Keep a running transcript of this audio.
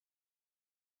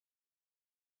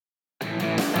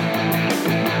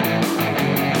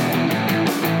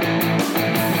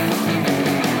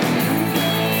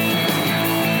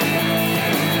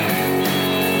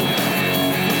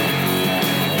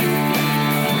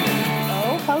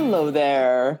Hello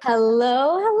there.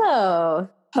 Hello, hello.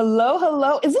 Hello,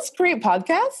 hello. Is this Create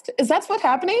Podcast? Is that what's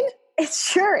happening? It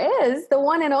sure is. The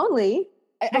one and only.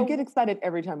 I get excited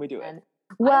every time we do it.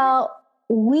 Well,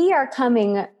 we are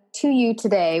coming to you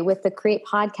today with the Create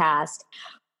Podcast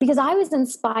because I was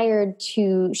inspired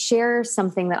to share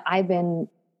something that I've been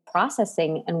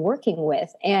processing and working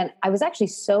with. And I was actually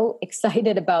so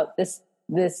excited about this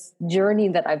journey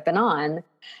that I've been on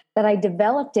that I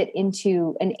developed it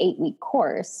into an 8-week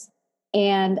course.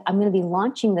 And I'm going to be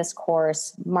launching this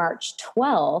course March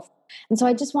 12th. And so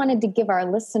I just wanted to give our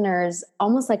listeners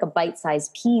almost like a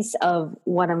bite-sized piece of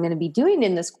what I'm going to be doing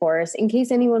in this course in case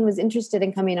anyone was interested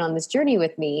in coming on this journey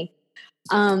with me.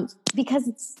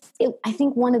 Because I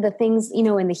think one of the things, in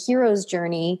the hero's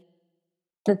journey,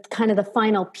 the kind of the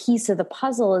final piece of the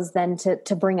puzzle is then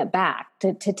to bring it back,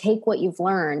 to take what you've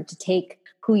learned, to take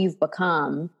who you've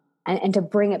become and to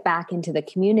bring it back into the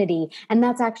community. And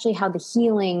that's actually how the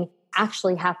healing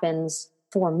actually happens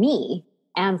for me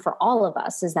and for all of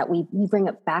us, is that we bring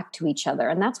it back to each other.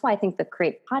 And that's why I think the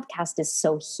Create Podcast is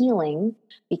so healing,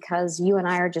 because you and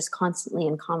I are just constantly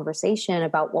in conversation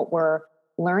about what we're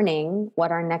learning,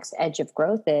 what our next edge of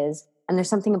growth is. And there's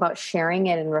something about sharing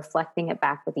it and reflecting it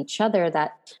back with each other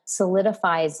that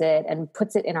solidifies it and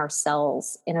puts it in our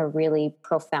cells in a really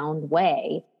profound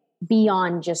way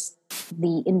beyond just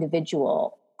the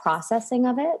individual processing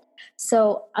of it.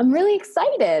 So I'm really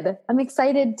excited. I'm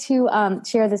excited to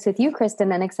share this with you,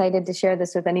 Kristen, and excited to share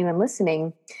this with anyone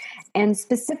listening. And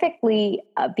specifically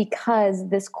because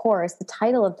this course, the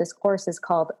title of this course is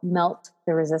called Melt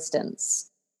the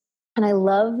Resistance. And I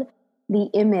love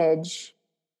the image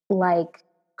like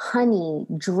honey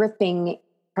dripping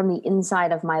from the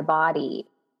inside of my body,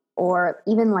 or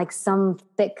even like some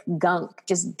thick gunk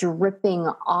just dripping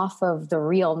off of the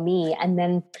real me, and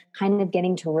then kind of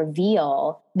getting to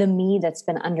reveal the me that's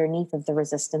been underneath of the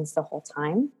resistance the whole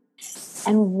time.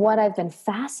 And what I've been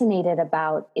fascinated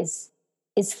about is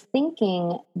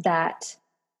thinking that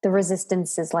the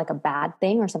resistance is like a bad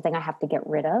thing or something I have to get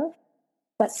rid of.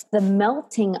 But the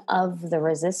melting of the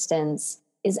resistance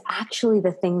is actually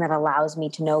the thing that allows me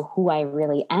to know who I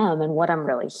really am and what I'm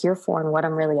really here for and what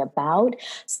I'm really about.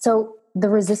 So the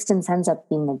resistance ends up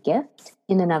being a gift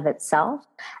in and of itself.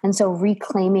 And so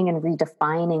reclaiming and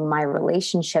redefining my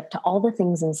relationship to all the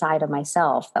things inside of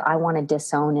myself that I want to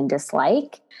disown and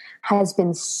dislike has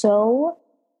been so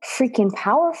freaking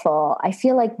powerful. I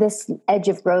feel like this edge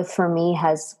of growth for me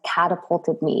has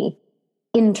catapulted me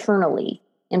internally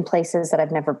in places that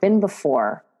I've never been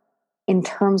before, in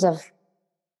terms of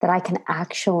that I can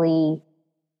actually,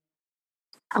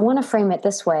 I want to frame it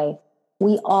this way.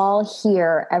 We all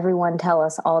hear everyone tell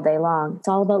us all day long, it's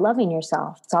all about loving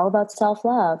yourself. It's all about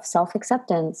self-love,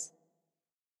 self-acceptance.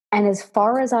 And as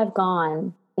far as I've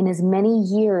gone, in as many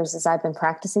years as I've been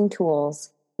practicing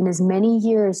tools, in as many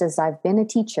years as I've been a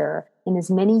teacher, in as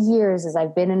many years as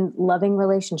I've been in loving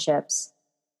relationships,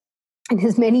 in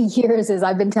as many years as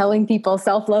I've been telling people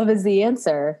self-love is the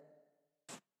answer,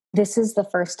 this is the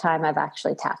first time I've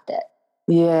actually tapped it.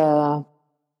 Yeah.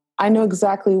 I know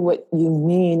exactly what you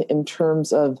mean in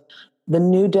terms of the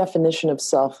new definition of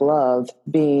self-love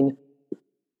being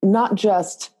not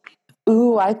just,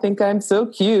 ooh, I think I'm so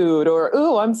cute, or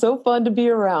ooh, I'm so fun to be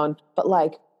around, but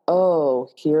like, oh,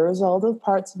 here's all the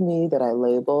parts of me that I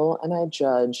label and I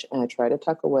judge and I try to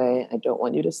tuck away. I don't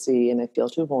want you to see and I feel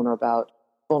too vulnerable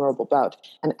about.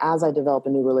 And as I develop a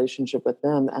new relationship with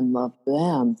them and love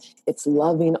them, it's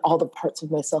loving all the parts of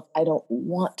myself I don't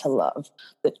want to love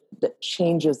that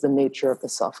changes the nature of the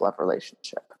self-love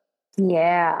relationship.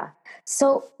 Yeah.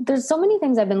 So there's so many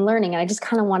things I've been learning, and I just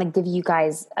kind of want to give you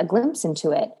guys a glimpse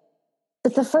into it.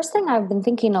 But the first thing I've been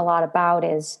thinking a lot about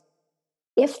is,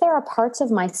 if there are parts of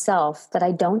myself that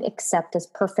I don't accept as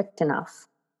perfect enough,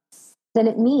 then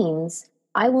it means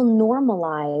I will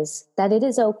normalize that it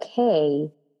is okay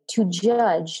to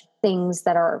judge things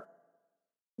that are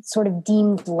sort of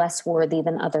deemed less worthy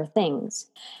than other things.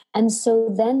 And so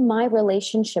then my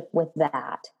relationship with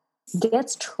that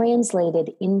gets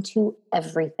translated into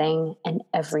everything and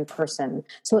every person.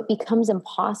 So it becomes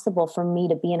impossible for me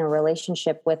to be in a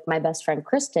relationship with my best friend,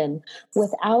 Kristen,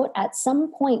 without at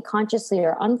some point consciously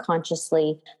or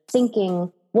unconsciously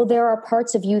thinking, well, there are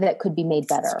parts of you that could be made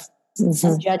better, and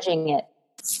judging it.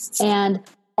 And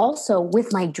also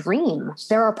with my dream,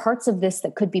 there are parts of this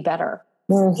that could be better.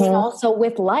 And also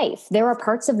with life, there are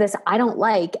parts of this I don't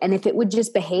like. And if it would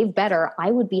just behave better,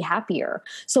 I would be happier.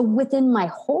 So within my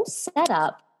whole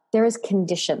setup, there is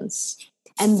conditions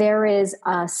and there is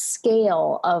a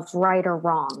scale of right or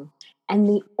wrong. And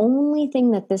the only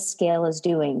thing that this scale is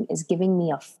doing is giving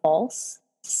me a false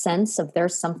sense of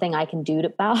there's something I can do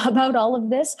about all of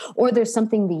this, or there's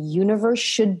something the universe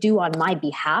should do on my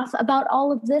behalf about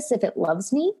all of this if it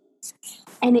loves me.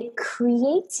 And it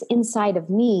creates inside of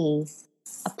me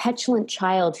a petulant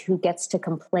child who gets to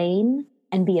complain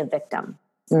and be a victim.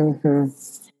 Mm-hmm.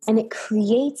 And it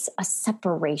creates a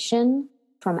separation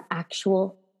from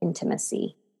actual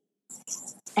intimacy.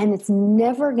 And it's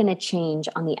never going to change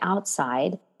on the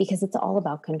outside because it's all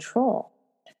about control.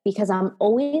 Because I'm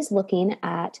always looking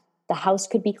at the house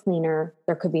could be cleaner.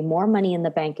 There could be more money in the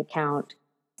bank account.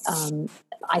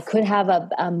 I could have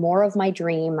a more of my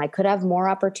dream. I could have more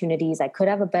opportunities. I could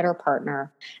have a better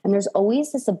partner. And there's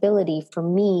always this ability for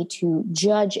me to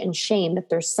judge and shame that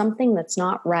there's something that's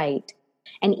not right.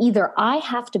 And either I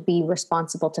have to be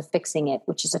responsible to fixing it,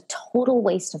 which is a total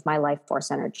waste of my life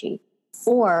force energy,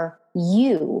 or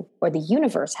you or the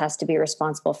universe has to be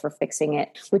responsible for fixing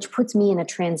it, which puts me in a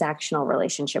transactional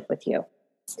relationship with you.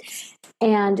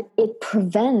 And it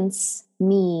prevents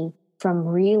me from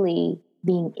really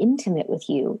being intimate with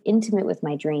you, intimate with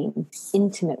my dream,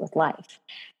 intimate with life.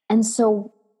 And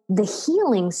so the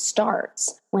healing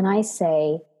starts when I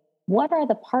say, what are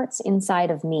the parts inside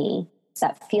of me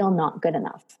that feel not good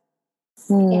enough?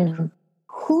 And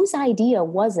whose idea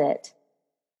was it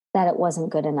that it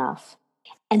wasn't good enough?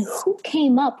 And who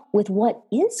came up with what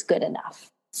is good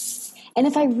enough? And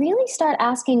if I really start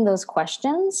asking those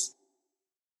questions,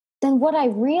 then what I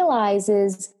realize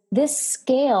is this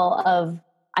scale of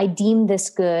I deem this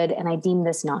good and I deem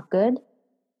this not good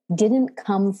didn't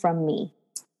come from me.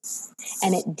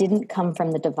 And it didn't come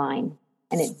from the divine.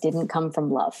 And it didn't come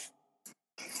from love.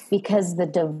 Because the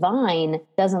divine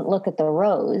doesn't look at the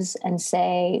rose and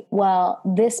say, well,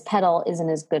 this petal isn't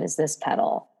as good as this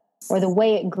petal. Or the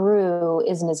way it grew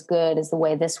isn't as good as the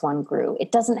way this one grew.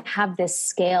 It doesn't have this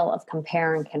scale of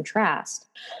compare and contrast.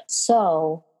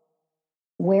 So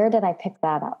where did I pick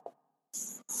that up?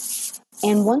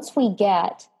 And once we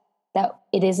get that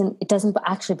it doesn't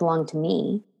actually belong to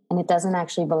me, and it doesn't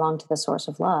actually belong to the source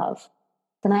of love,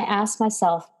 then I ask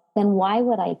myself, then why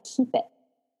would I keep it?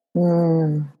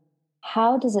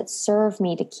 How does it serve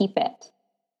me to keep it?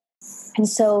 And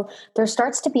so there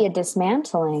starts to be a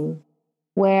dismantling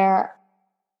where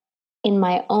in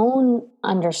my own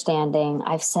understanding,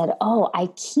 I've said, oh, I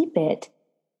keep it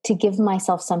to give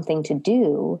myself something to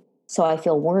do so I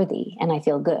feel worthy and I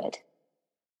feel good.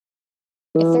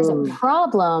 If there's a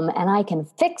problem and I can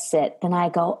fix it, then I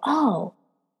go, oh,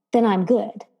 then I'm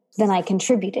good. Then I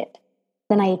contributed.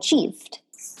 Then I achieved.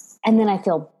 And then I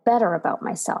feel better about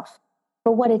myself.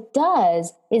 But what it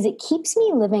does is it keeps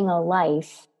me living a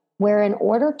life where in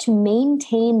order to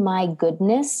maintain my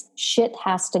goodness, shit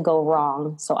has to go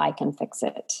wrong so I can fix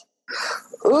it.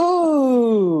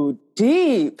 Ooh,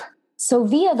 deep. So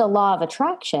via the law of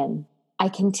attraction, I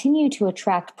continue to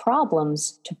attract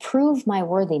problems to prove my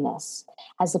worthiness,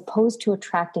 as opposed to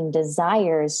attracting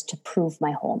desires to prove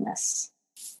my wholeness.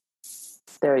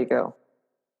 There you go.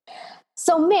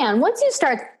 So man, once you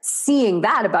start seeing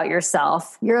that about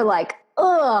yourself, you're like,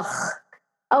 ugh,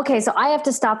 okay, so I have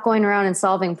to stop going around and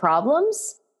solving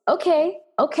problems. Okay,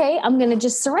 I'm going to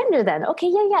just surrender then. Okay,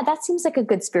 yeah, that seems like a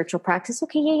good spiritual practice.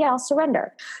 Okay, yeah, I'll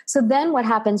surrender. So then what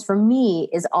happens for me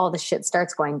is all the shit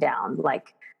starts going down.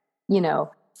 Like,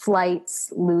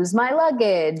 flights lose my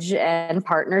luggage and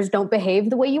partners don't behave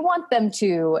the way you want them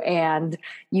to. And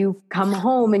you come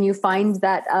home and you find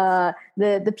that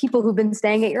the people who've been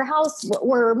staying at your house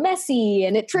were messy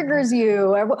and it triggers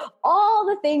you. All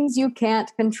the things you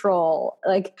can't control.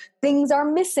 Like things are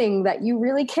missing that you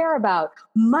really care about.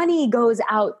 Money goes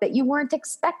out that you weren't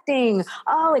expecting.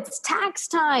 Oh, it's tax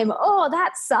time. Oh,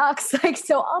 that sucks. Like,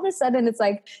 so all of a sudden it's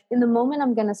like in the moment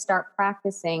I'm going to start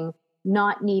practicing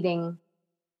not needing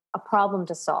a problem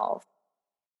to solve.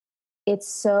 It's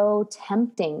so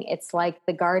tempting. It's like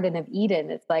the Garden of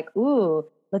Eden. It's like, ooh,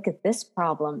 look at this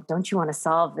problem. Don't you want to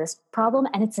solve this problem?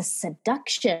 And it's a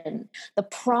seduction. The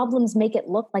problems make it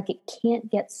look like it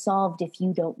can't get solved if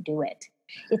you don't do it.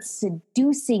 It's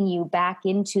seducing you back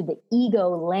into the ego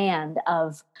land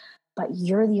of, but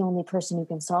you're the only person who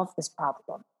can solve this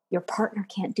problem. Your partner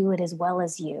can't do it as well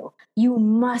as you. You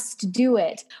must do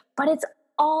it. But it's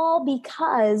all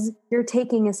because you're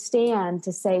taking a stand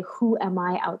to say, who am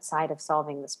I outside of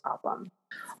solving this problem?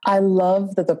 I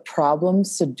love that the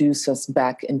problems seduce us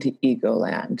back into ego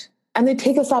land and they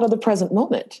take us out of the present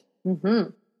moment. Mm-hmm.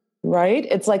 Right?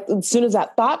 It's like as soon as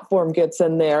that thought form gets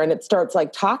in there and it starts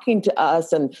like talking to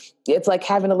us and it's like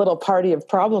having a little party of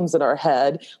problems in our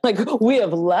head, like we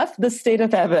have left the state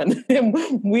of heaven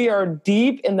and we are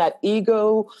deep in that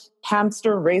ego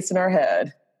hamster race in our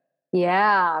head.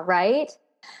 Yeah, right?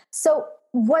 So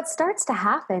what starts to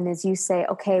happen is you say,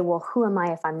 okay, well, who am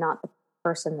I if I'm not the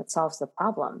person that solves the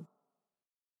problem?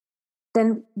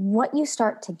 Then what you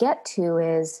start to get to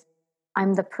is,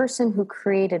 I'm the person who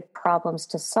created problems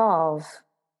to solve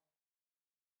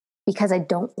because I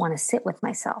don't want to sit with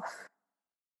myself.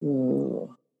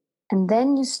 Ooh. And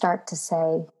then you start to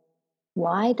say,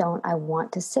 why don't I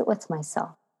want to sit with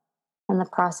myself? And the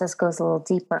process goes a little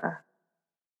deeper.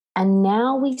 And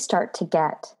now we start to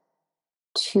get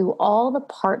to all the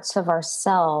parts of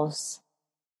ourselves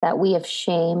that we have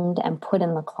shamed and put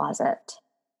in the closet.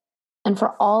 And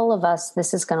for all of us,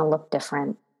 this is going to look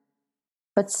different.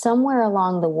 But somewhere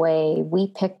along the way, we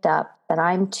picked up that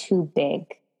I'm too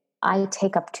big. I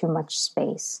take up too much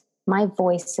space. My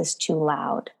voice is too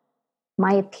loud.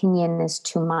 My opinion is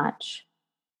too much.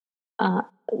 The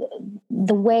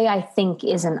way I think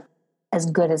isn't as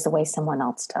good as the way someone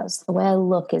else does. The way I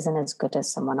look isn't as good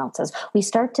as someone else does. We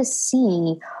start to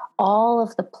see all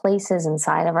of the places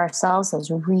inside of ourselves, those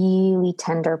really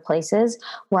tender places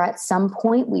where at some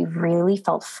point we really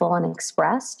felt full and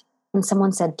expressed. And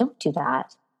someone said, don't do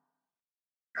that.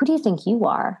 Who do you think you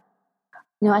are?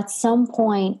 At some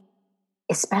point,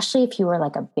 especially if you were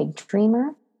like a big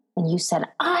dreamer and you said,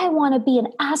 I want to be an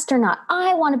astronaut.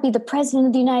 I want to be the president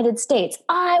of the United States.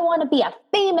 I want to be a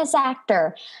famous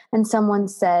actor. And someone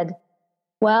said,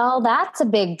 well, that's a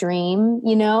big dream,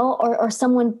 or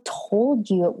someone told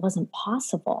you it wasn't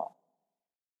possible.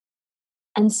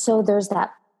 And so there's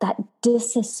that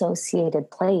disassociated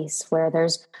place where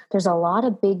there's a lot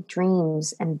of big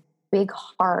dreams and big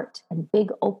heart and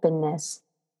big openness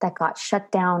that got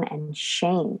shut down and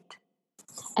shamed.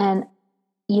 And,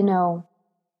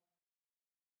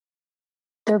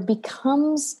 there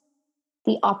becomes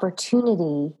the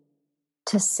opportunity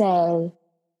to say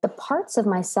the parts of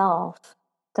myself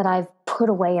that I've put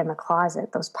away in the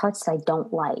closet, those parts that I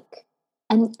don't like.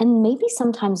 And maybe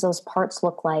sometimes those parts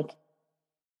look like,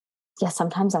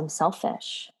 sometimes I'm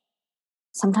selfish.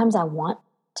 Sometimes I want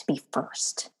to be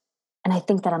first. And I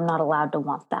think that I'm not allowed to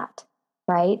want that,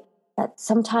 right? That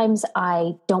sometimes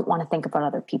I don't want to think about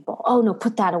other people. Oh, no,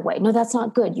 put that away. No, that's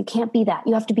not good. You can't be that.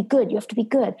 You have to be good. You have to be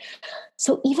good.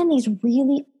 So even these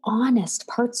really honest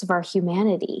parts of our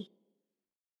humanity,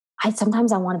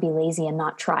 sometimes I want to be lazy and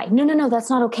not try. No, that's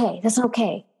not okay. That's not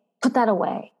okay. Put that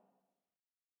away.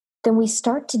 Then we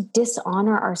start to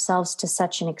dishonor ourselves to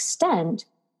such an extent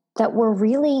that we're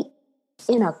really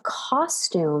in a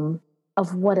costume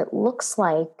of what it looks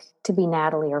like to be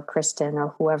Natalie or Kristen or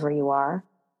whoever you are,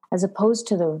 as opposed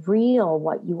to the real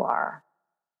what you are.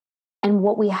 And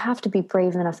what we have to be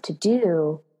brave enough to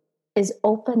do is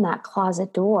open that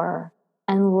closet door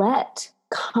and let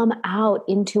come out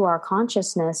into our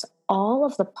consciousness all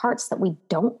of the parts that we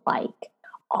don't like,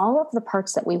 all of the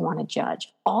parts that we want to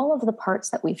judge, all of the parts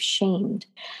that we've shamed.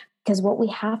 Because what we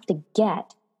have to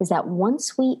get is that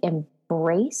once we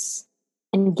embrace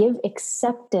and give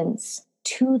acceptance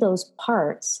to those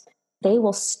parts, they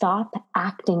will stop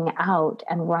acting out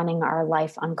and running our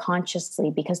life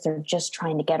unconsciously because they're just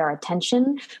trying to get our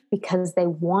attention, because they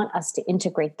want us to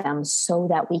integrate them so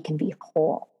that we can be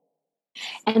whole.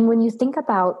 And when you think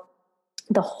about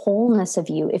the wholeness of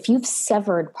you, if you've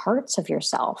severed parts of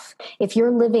yourself, if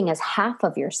you're living as half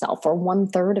of yourself or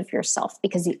 1/3 of yourself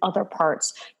because the other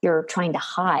parts you're trying to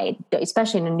hide,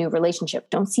 especially in a new relationship,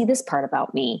 don't see this part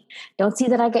about me. Don't see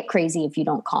that I get crazy if you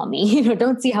don't call me.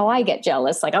 Don't see how I get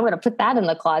jealous. Like, I'm going to put that in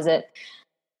the closet.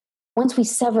 Once we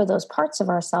sever those parts of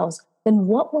ourselves, then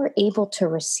what we're able to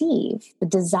receive, the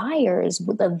desires,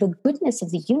 the goodness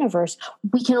of the universe,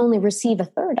 we can only receive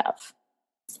 1/3 of.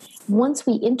 Once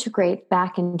we integrate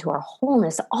back into our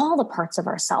wholeness, all the parts of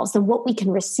ourselves, then what we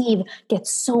can receive gets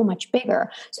so much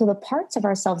bigger. So the parts of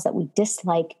ourselves that we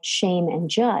dislike, shame, and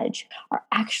judge are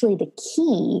actually the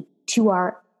key to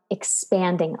our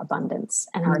expanding abundance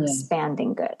and our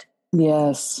expanding good.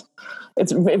 Yes.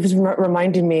 It was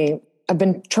reminding me, I've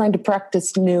been trying to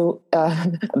practice even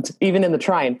in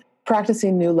the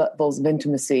practicing new levels of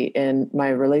intimacy in my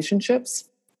relationships,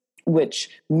 which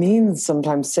means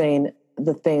sometimes saying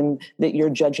the thing that you're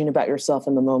judging about yourself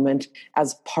in the moment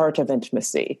as part of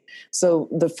intimacy. So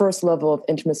the first level of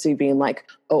intimacy being like,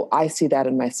 oh, I see that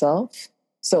in myself.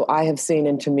 So I have seen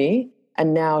into me.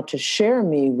 And now to share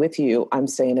me with you, I'm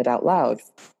saying it out loud.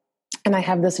 And I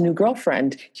have this new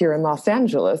girlfriend here in Los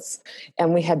Angeles,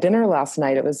 and we had dinner last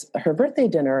night. It was her birthday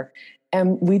dinner.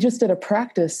 And we just did a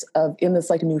practice of, in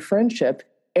this like new friendship,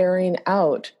 airing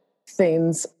out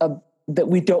things that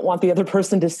we don't want the other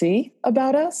person to see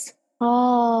about us.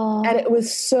 Oh. And it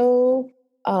was so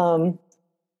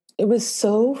It was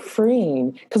so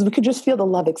freeing because we could just feel the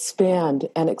love expand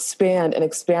and expand and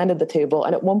expand at the table.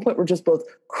 And at one point, we're just both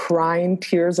crying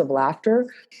tears of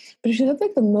laughter. But she said,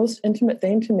 like, the most intimate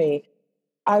thing to me.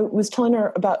 I was telling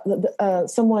her about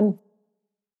someone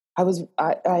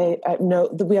I know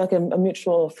that we have a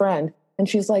mutual friend. And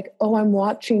she's like, oh, I'm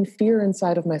watching fear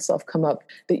inside of myself come up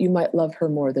that you might love her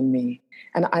more than me.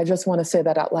 And I just want to say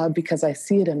that out loud because I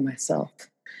see it in myself.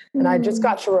 And I just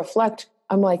got to reflect.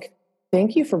 I'm like,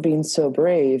 thank you for being so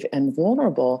brave and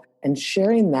vulnerable and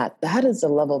sharing that. That is a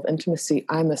level of intimacy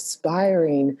I'm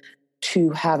aspiring to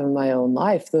have in my own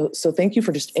life. So thank you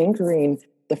for just anchoring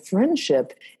the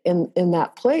friendship in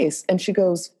that place. And she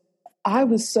goes, I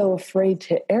was so afraid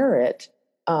to air it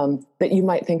that you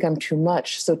might think I'm too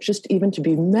much. So just even to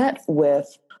be met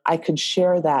with, I could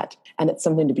share that and it's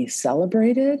something to be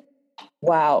celebrated.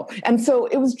 Wow. And so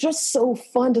it was just so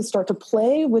fun to start to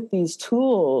play with these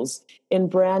tools in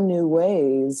brand new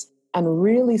ways and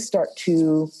really start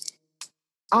to,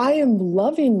 I am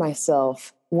loving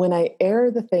myself when I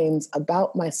air the things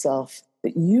about myself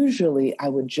that usually I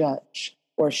would judge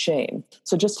or shame.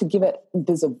 So just to give it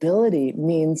visibility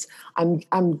means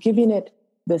I'm giving it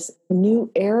this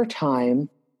new airtime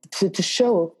to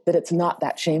show that it's not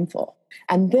that shameful.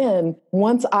 And then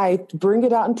once I bring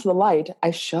it out into the light,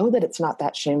 I show that it's not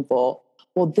that shameful.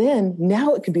 Well, then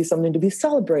now it could be something to be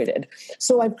celebrated.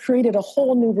 So I've created a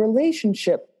whole new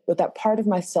relationship with that part of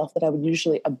myself that I would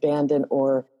usually abandon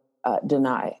or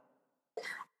deny.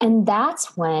 And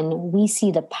that's when we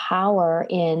see the power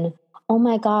in, oh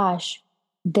my gosh,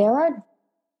 there are,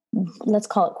 let's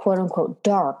call it quote unquote,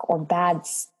 dark or bad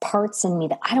parts in me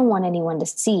that I don't want anyone to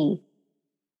see.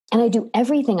 And I do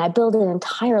everything. I build an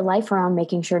entire life around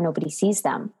making sure nobody sees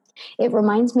them. It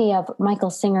reminds me of Michael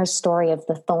Singer's story of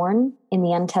the thorn in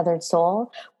The Untethered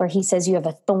Soul, where he says you have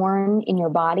a thorn in your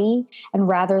body, and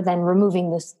rather than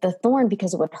removing the thorn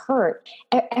because it would hurt,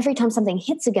 every time something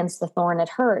hits against the thorn, it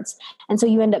hurts. And so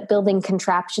you end up building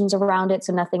contraptions around it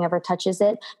so nothing ever touches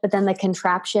it. But then the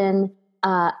contraption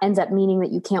ends up meaning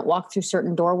that you can't walk through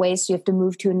certain doorways. So you have to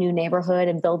move to a new neighborhood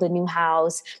and build a new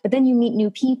house. But then you meet new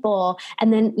people.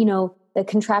 And then, the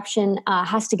contraption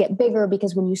has to get bigger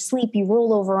because when you sleep, you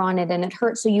roll over on it and it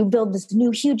hurts. So you build this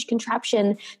new huge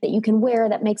contraption that you can wear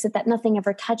that makes it that nothing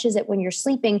ever touches it when you're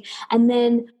sleeping. And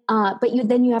then, but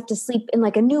you have to sleep in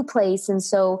like a new place. And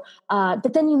so,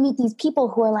 but then you meet these people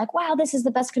who are like, wow, this is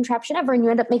the best contraption ever. And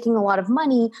you end up making a lot of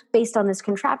money based on this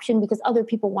contraption because other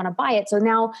people want to buy it. So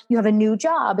now you have a new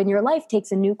job and your life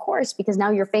takes a new course because now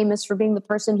you're famous for being the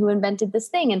person who invented this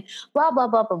thing and blah, blah,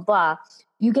 blah, blah, blah.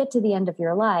 You get to the end of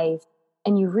your life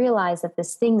and you realize that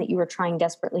this thing that you were trying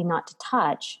desperately not to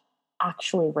touch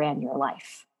actually ran your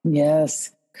life.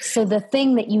 Yes. So the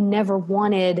thing that you never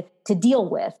wanted to deal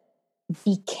with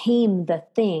became the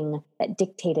thing that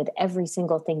dictated every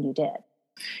single thing you did.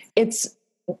 It's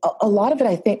a lot of it,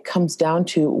 I think, comes down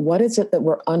to what is it that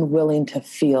we're unwilling to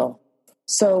feel?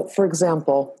 So, for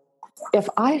example, if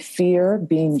I fear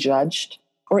being judged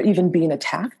or even being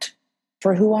attacked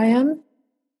for who I am,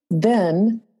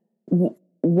 then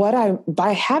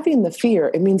by having the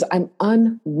fear, it means I'm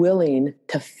unwilling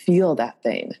to feel that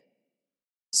thing.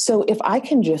 So if I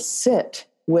can just sit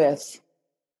with,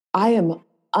 I am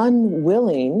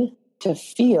unwilling to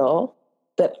feel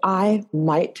that I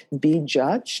might be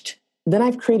judged, then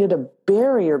I've created a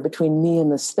barrier between me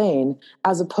and this thing,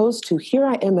 as opposed to here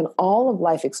I am in all of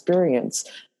life experience.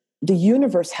 The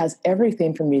universe has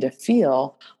everything for me to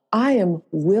feel. I am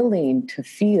willing to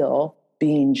feel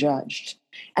being judged.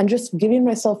 And just giving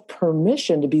myself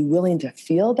permission to be willing to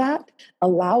feel that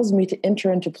allows me to enter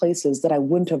into places that I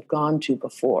wouldn't have gone to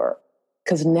before,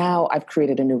 because now I've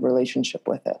created a new relationship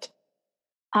with it.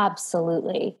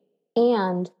 Absolutely.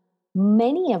 And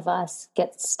many of us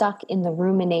get stuck in the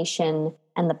rumination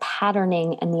and the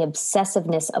patterning and the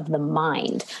obsessiveness of the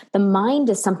mind. The mind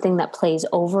is something that plays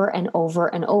over and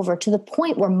over and over to the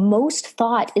point where most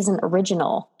thought isn't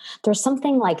original. There's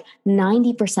something like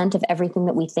 90% of everything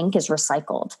that we think is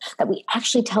recycled, that we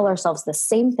actually tell ourselves the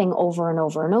same thing over and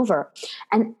over and over.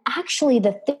 And actually,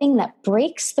 the thing that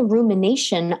breaks the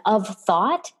rumination of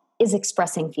thought is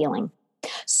expressing feeling.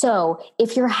 So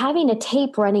if you're having a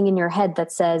tape running in your head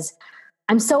that says,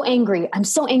 I'm so angry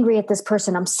at this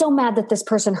person. I'm so mad that this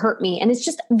person hurt me. And it's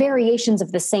just variations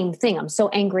of the same thing. I'm so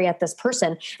angry at this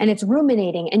person. And it's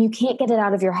ruminating and you can't get it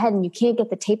out of your head and you can't get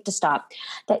the tape to stop.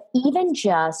 That even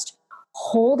just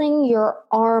holding your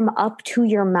arm up to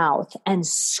your mouth and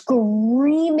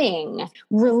screaming,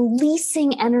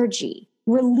 releasing energy,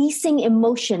 releasing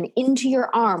emotion into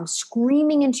your arm,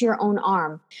 screaming into your own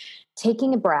arm,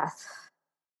 taking a breath,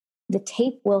 the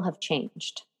tape will have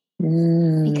changed.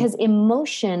 Because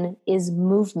emotion is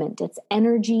movement. It's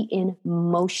energy in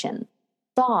motion.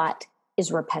 Thought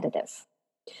is repetitive.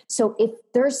 So if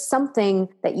there's something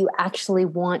that you actually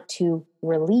want to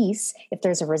release, if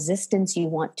there's a resistance you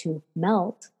want to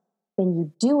melt, then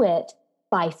you do it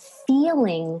by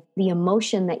feeling the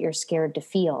emotion that you're scared to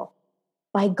feel,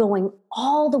 by going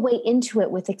all the way into it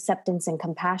with acceptance and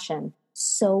compassion,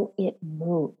 so it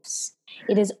moves.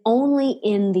 It is only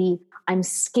in the I'm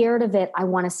scared of it, I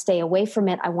want to stay away from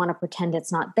it, I want to pretend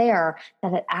it's not there,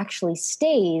 that it actually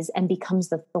stays and becomes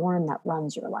the thorn that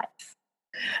runs your life.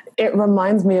 It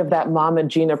reminds me of that Mama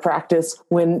Gina practice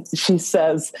when she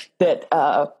says that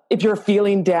if you're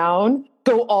feeling down,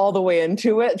 go all the way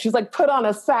into it. She's like, put on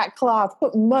a sackcloth,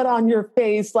 put mud on your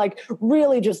face, like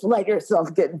really just let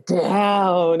yourself get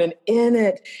down and in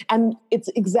it. And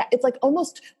it's like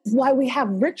almost why we have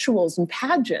rituals and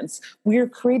pageants. We're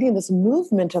creating this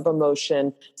movement of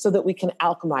emotion so that we can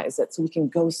alchemize it, so we can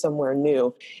go somewhere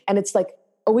new. And it's like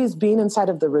always being inside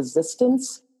of the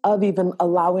resistance of even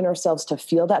allowing ourselves to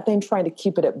feel that thing, trying to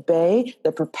keep it at bay,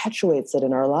 that perpetuates it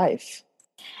in our life.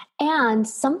 And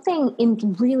something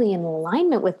really in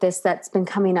alignment with this that's been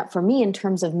coming up for me in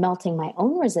terms of melting my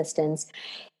own resistance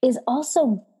is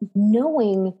also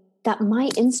knowing that my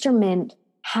instrument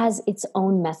has its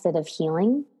own method of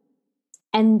healing.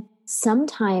 And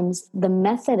sometimes the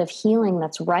method of healing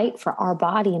that's right for our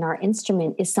body and our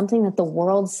instrument is something that the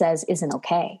world says isn't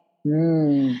okay.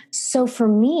 So for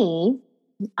me,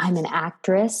 I'm an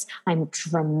actress, I'm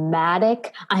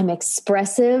dramatic, I'm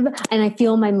expressive, and I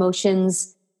feel my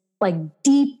emotions like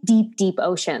deep, deep, deep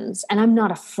oceans, and I'm not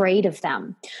afraid of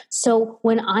them. So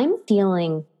when I'm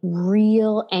feeling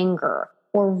real anger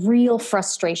or real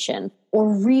frustration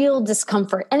or real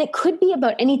discomfort, and it could be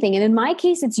about anything, and in my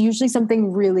case, it's usually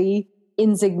something really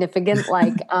insignificant,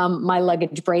 like my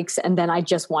luggage breaks and then I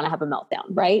just want to have a meltdown,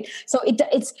 right? So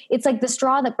it's like the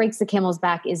straw that breaks the camel's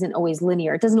back isn't always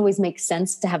linear. It doesn't always make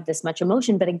sense to have this much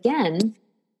emotion. But again,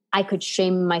 I could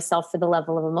shame myself for the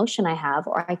level of emotion I have,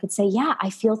 or I could say, yeah, I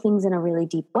feel things in a really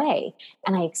deep way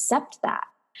and I accept that.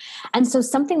 And so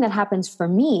something that happens for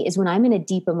me is when I'm in a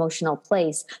deep emotional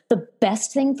place, the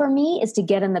best thing for me is to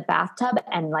get in the bathtub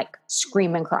and like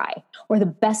scream and cry. Or the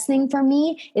best thing for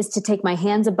me is to take my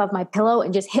hands above my pillow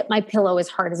and just hit my pillow as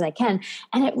hard as I can.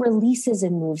 And it releases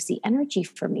and moves the energy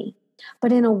for me.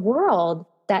 But in a world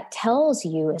that tells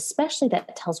you, especially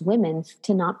that tells women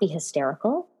to not be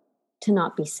hysterical, to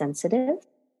not be sensitive,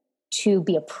 to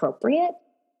be appropriate,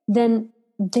 then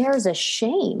there's a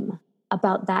shame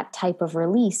about that type of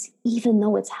release, even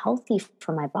though it's healthy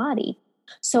for my body.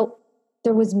 So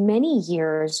there was many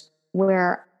years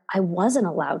where I wasn't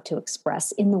allowed to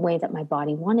express in the way that my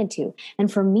body wanted to.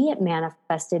 And for me, it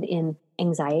manifested in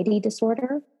anxiety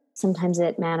disorder. Sometimes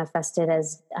it manifested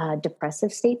as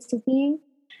depressive states of being.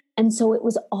 And so it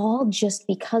was all just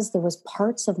because there was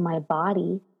parts of my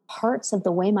body, parts of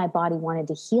the way my body wanted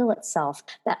to heal itself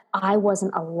that I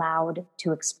wasn't allowed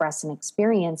to express and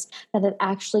experience, that it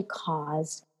actually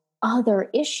caused other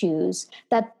issues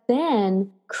that then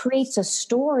creates a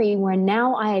story where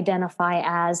now I identify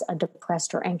as a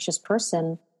depressed or anxious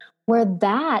person, where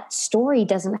that story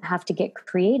doesn't have to get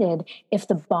created if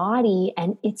the body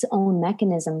and its own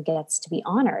mechanism gets to be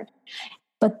honored.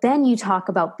 But then you talk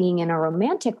about being in a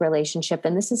romantic relationship,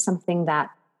 and this is something that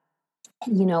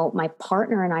my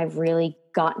partner and I've really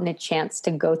gotten a chance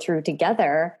to go through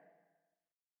together,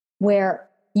 where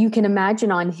you can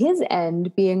imagine on his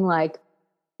end being like,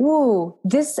 whoa,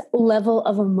 this level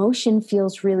of emotion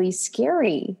feels really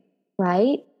scary,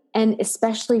 right? And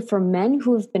especially for men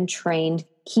who have been trained,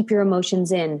 keep your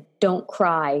emotions in, don't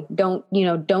cry,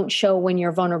 don't show when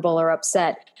you're vulnerable or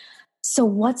upset. So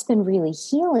what's been really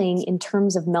healing in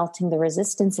terms of melting the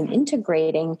resistance and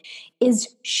integrating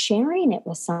is sharing it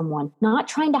with someone, not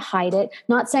trying to hide it,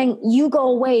 not saying you go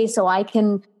away so I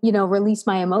can, release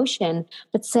my emotion,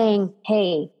 but saying,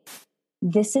 hey,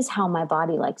 this is how my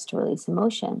body likes to release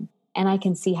emotion. And I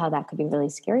can see how that could be really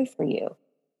scary for you.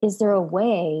 Is there a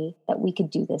way that we could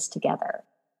do this together?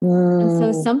 And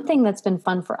so something that's been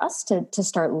fun for us to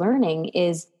start learning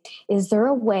is there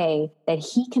a way that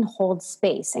he can hold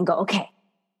space and go, okay,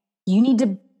 you need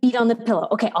to beat on the pillow.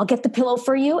 Okay, I'll get the pillow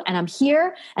for you and I'm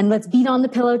here and let's beat on the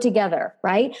pillow together,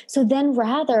 right? So then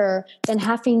rather than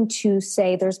having to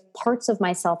say there's parts of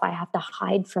myself I have to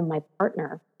hide from my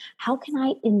partner, how can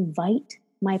I invite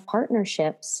my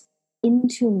partnerships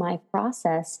into my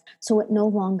process so it no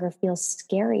longer feels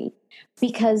scary?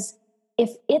 Because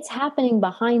if it's happening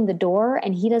behind the door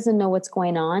and he doesn't know what's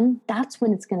going on, that's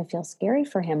when it's going to feel scary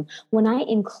for him. When I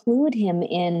include him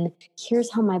in,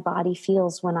 here's how my body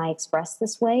feels when I express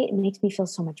this way, it makes me feel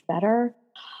so much better.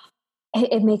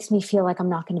 it makes me feel like I'm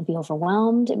not going to be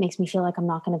overwhelmed. It makes me feel like I'm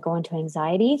not going to go into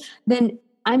anxiety. Then,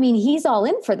 I mean, he's all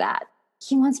in for that.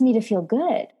 He wants me to feel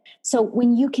good. So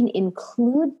when you can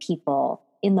include people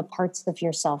in the parts of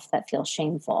yourself that feel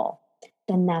shameful,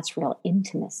 then that's real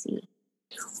intimacy.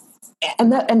 And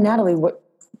Natalie,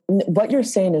 what you're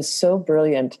saying is so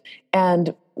brilliant.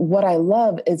 And what I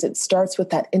love is it starts with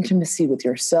that intimacy with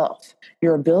yourself,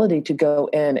 your ability to go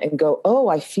in and go, oh,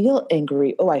 I feel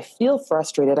angry. Oh, I feel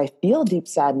frustrated. I feel deep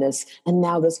sadness. And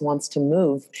now this wants to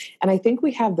move. And I think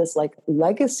we have this like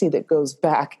legacy that goes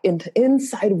back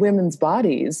inside women's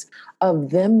bodies of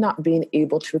them not being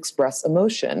able to express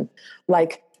emotion,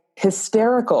 like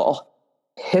hysterical,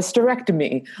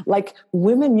 hysterectomy. Like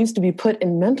women used to be put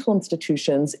in mental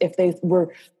institutions if they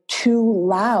were too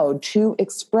loud, too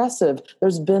expressive.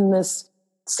 There's been this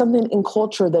something in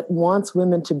culture that wants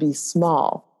women to be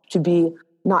small, to be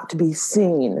not to be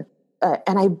seen.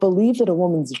 And I believe that a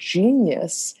woman's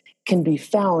genius can be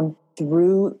found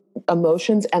through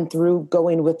emotions and through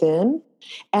going within.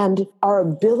 And our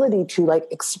ability to like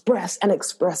express and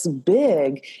express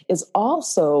big is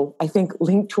also, I think,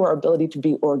 linked to our ability to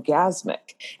be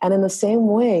orgasmic. And in the same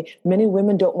way, many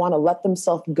women don't want to let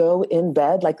themselves go in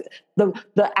bed, like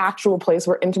the actual place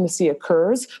where intimacy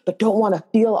occurs, but don't want to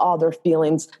feel all their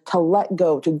feelings, to let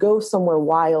go, to go somewhere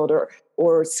wild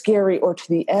or scary or to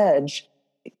the edge.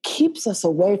 It keeps us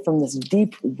away from this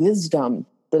deep wisdom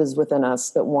that is within us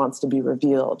that wants to be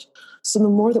revealed. So the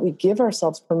more that we give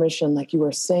ourselves permission, like you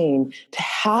were saying, to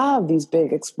have these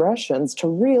big expressions, to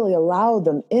really allow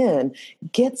them in,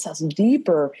 gets us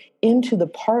deeper into the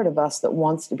part of us that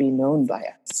wants to be known by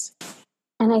us.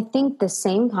 And I think the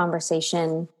same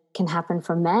conversation can happen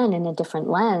for men in a different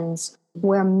lens,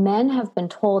 where men have been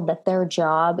told that their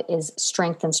job is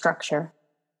strength and structure.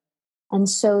 And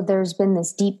so there's been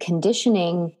this deep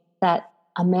conditioning that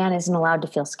a man isn't allowed to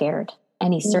feel scared.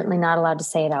 And he's certainly not allowed to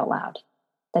say it out loud,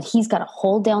 that he's got to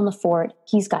hold down the fort.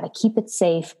 He's got to keep it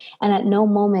safe. And at no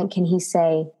moment can he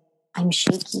say, I'm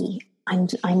shaky.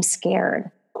 I'm scared.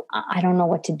 I don't know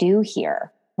what to do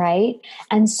here. Right.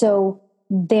 And so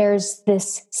there's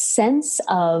this sense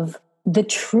of the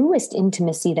truest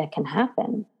intimacy that can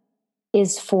happen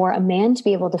is for a man to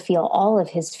be able to feel all of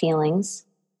his feelings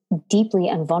deeply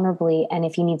and vulnerably. And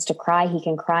if he needs to cry, he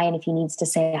can cry. And if he needs to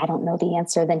say, I don't know the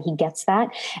answer, then he gets that.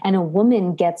 And a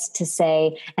woman gets to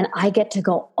say, and I get to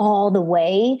go all the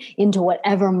way into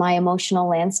whatever my emotional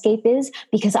landscape is,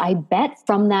 because I bet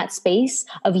from that space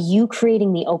of you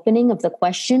creating the opening of the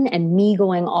question and me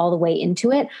going all the way into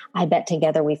it, I bet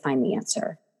together we find the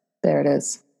answer. There it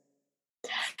is.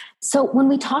 So when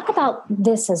we talk about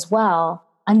this as well,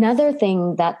 another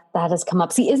thing that has come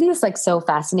up. See, isn't this like so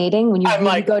fascinating when you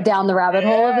really go down the rabbit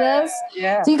hole of this?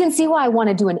 Yeah. So you can see why I want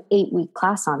to do an 8-week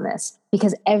class on this,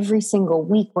 because every single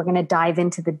week we're going to dive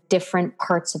into the different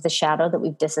parts of the shadow that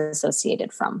we've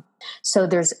disassociated from. So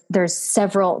there's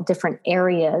several different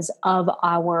areas of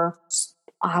our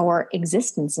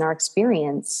existence and our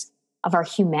experience of our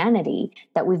humanity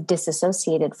that we've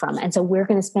disassociated from. And so we're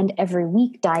going to spend every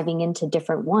week diving into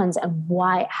different ones and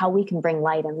how we can bring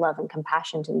light and love and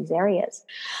compassion to these areas.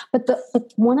 But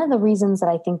one of the reasons that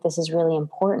I think this is really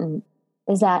important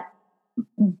is that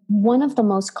one of the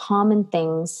most common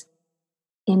things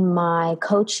in my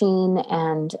coaching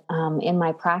and in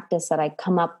my practice that I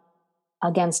come up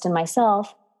against in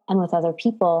myself and with other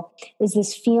people is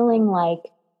this feeling like,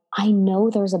 I know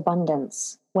there's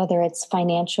abundance, whether it's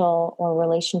financial or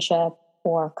relationship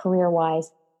or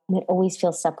career-wise, and it always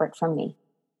feels separate from me.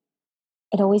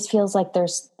 It always feels like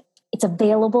it's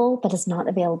available, but it's not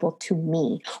available to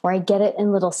me. Or I get it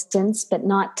in little stints, but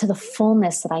not to the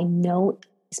fullness that I know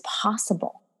is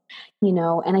possible.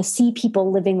 And I see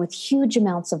people living with huge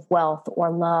amounts of wealth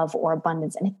or love or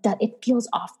abundance, and it feels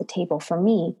off the table for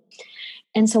me.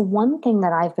 And so one thing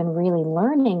that I've been really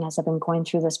learning as I've been going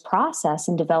through this process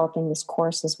and developing this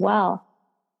course as well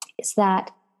is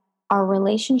that our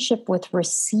relationship with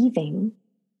receiving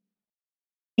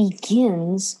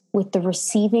begins with the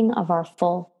receiving of our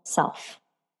full self.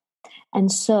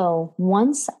 And so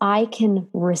once I can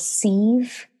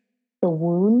receive the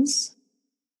wounds,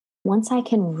 once I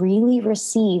can really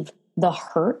receive the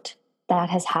hurt that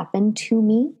has happened to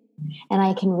me, and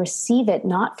I can receive it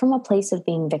not from a place of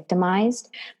being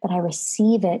victimized, but I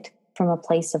receive it from a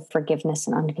place of forgiveness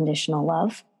and unconditional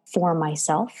love for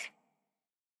myself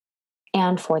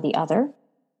and for the other.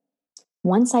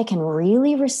 Once I can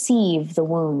really receive the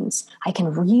wounds, I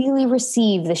can really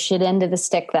receive the shit end of the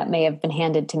stick that may have been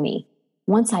handed to me.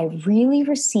 Once I really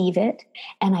receive it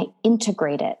and I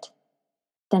integrate it,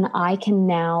 then I can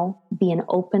now be an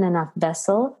open enough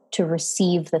vessel to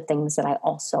receive the things that I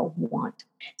also want.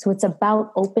 So it's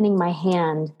about opening my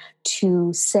hand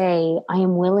to say, I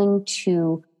am willing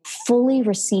to fully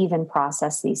receive and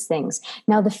process these things.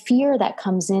 Now, the fear that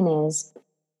comes in is,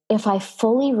 if I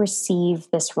fully receive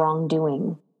this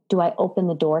wrongdoing, do I open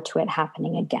the door to it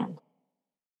happening again?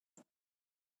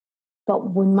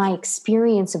 But when my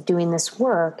experience of doing this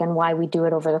work, and why we do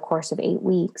it over the course of 8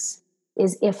 weeks,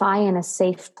 is if I, in a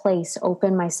safe place,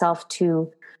 open myself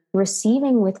to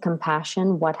receiving with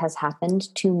compassion what has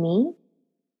happened to me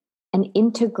and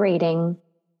integrating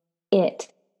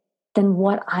it, then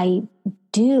what I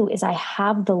do is I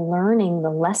have the learning, the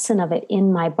lesson of it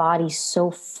in my body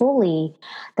so fully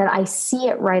that I see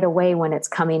it right away when it's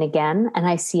coming again, and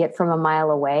I see it from a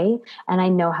mile away, and I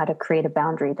know how to create a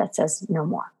boundary that says no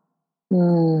more.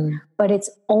 But it's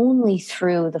only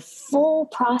through the full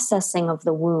processing of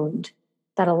the wound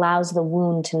that allows the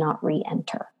wound to not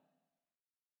re-enter.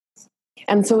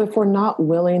 And so if we're not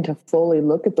willing to fully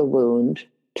look at the wound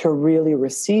to really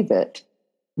receive it,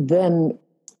 then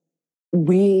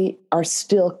we are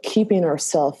still keeping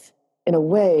ourselves in a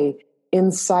way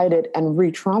inside it and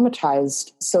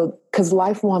re-traumatized. So, because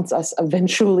life wants us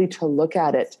eventually to look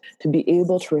at it, to be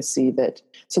able to receive it,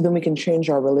 so then we can change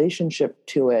our relationship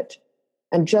to it.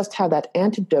 And just how that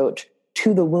antidote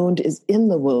to the wound is in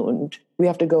the wound. We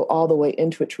have to go all the way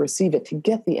into it to receive it, to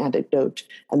get the antidote,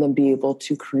 and then be able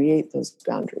to create those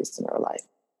boundaries in our life.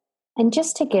 And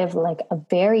just to give like a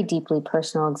very deeply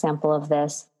personal example of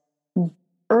this,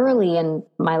 early in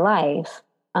my life,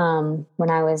 when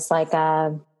I was like,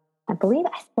 I believe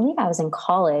I was in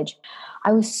college,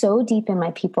 I was so deep in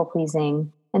my people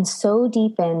pleasing and so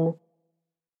deep in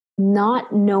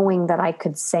not knowing that I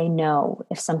could say no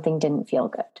if something didn't feel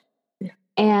good. Yeah.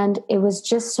 And it was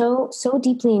just so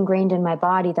deeply ingrained in my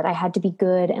body that I had to be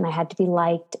good and I had to be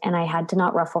liked and I had to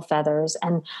not ruffle feathers,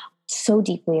 and so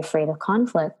deeply afraid of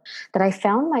conflict that I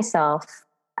found myself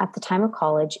at the time of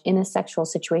college in a sexual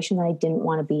situation that I didn't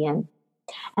want to be in.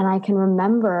 And I can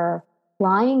remember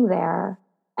lying there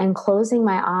and closing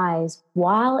my eyes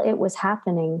while it was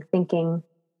happening, thinking,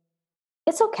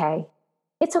 it's okay.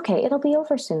 It's okay. It'll be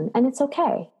over soon. And it's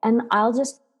okay. And I'll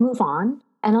just move on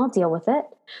and I'll deal with it.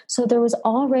 So there was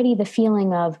already the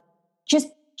feeling of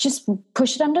just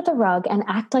push it under the rug and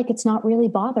act like it's not really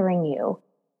bothering you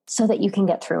so that you can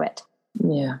get through it.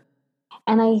 Yeah.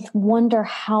 And I wonder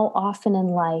how often in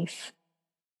life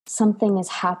something is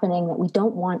happening that we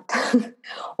don't want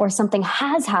or something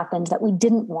has happened that we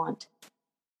didn't want.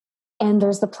 And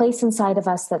there's the place inside of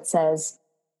us that says,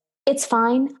 it's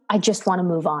fine. I just want to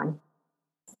move on.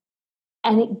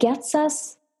 And it gets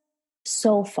us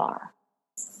so far,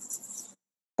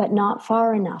 but not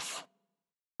far enough.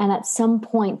 And at some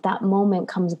point, that moment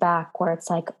comes back where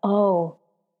it's like, oh,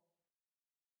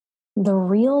 the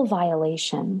real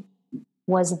violation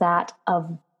was that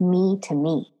of me to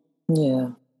me. Yeah.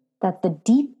 That the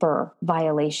deeper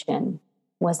violation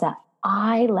was that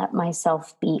I let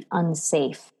myself be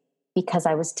unsafe because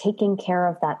I was taking care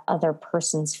of that other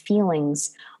person's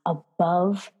feelings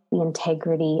above the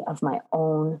integrity of my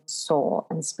own soul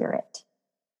and spirit.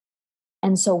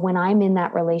 And so when I'm in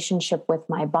that relationship with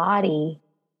my body,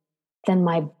 then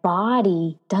my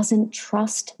body doesn't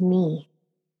trust me.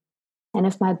 And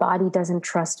if my body doesn't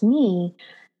trust me,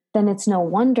 then it's no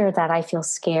wonder that I feel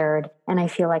scared and I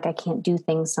feel like I can't do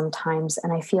things sometimes.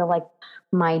 And I feel like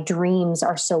my dreams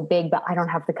are so big, but I don't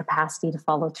have the capacity to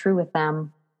follow through with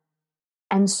them.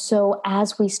 And so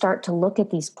as we start to look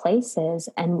at these places,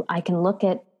 and I can look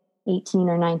at 18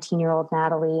 or 19-year-old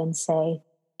Natalie and say,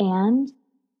 and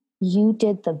you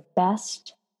did the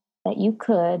best that you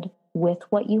could with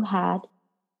what you had.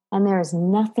 And there is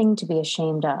nothing to be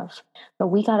ashamed of. But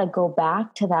we got to go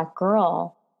back to that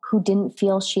girl who didn't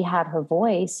feel she had her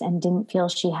voice and didn't feel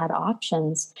she had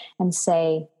options and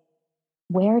say,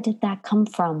 where did that come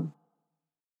from?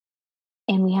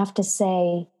 And we have to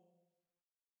say,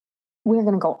 we're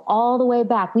going to go all the way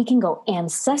back. We can go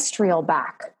ancestral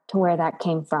back to where that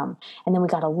came from. And then we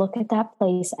got to look at that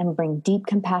place and bring deep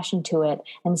compassion to it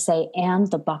and say, and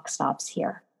the buck stops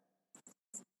here.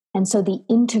 And so the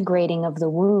integrating of the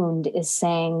wound is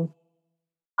saying,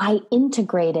 I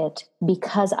integrate it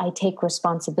because I take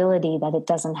responsibility that it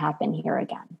doesn't happen here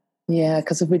again. Yeah,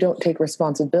 because if we don't take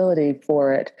responsibility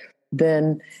for it,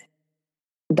 then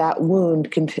that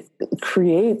wound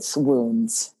creates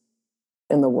wounds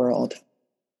in the world.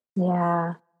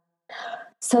 Yeah.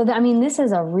 So, this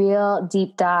is a real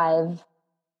deep dive.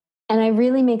 And it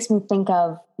really makes me think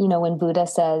of, when Buddha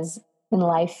says in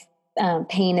life,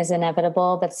 pain is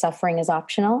inevitable, but suffering is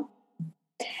optional.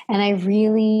 And I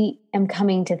really am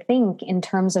coming to think in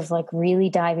terms of like really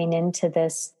diving into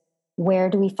this. Where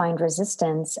do we find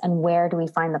resistance and where do we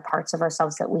find the parts of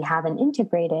ourselves that we haven't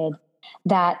integrated,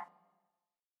 that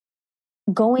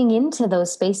going into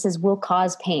those spaces will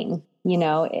cause pain? You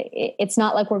know, it's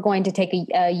not like we're going to take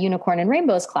a unicorn and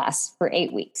rainbows class for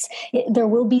 8 weeks. There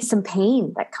will be some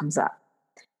pain that comes up,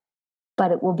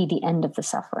 but it will be the end of the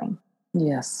suffering.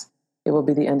 Yes, it will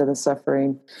be the end of the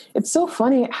suffering. It's so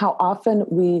funny how often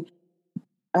we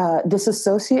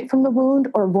disassociate from the wound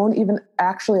or won't even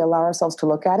actually allow ourselves to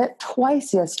look at it.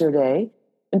 Twice yesterday,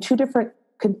 in 2 different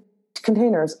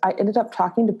containers, I ended up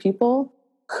talking to people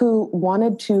who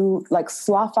wanted to like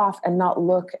slough off and not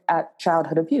look at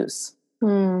childhood abuse.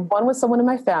 One was someone in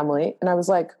my family, and I was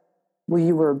like, well,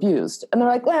 you were abused. And they're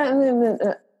like,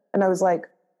 and I was like,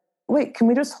 wait, can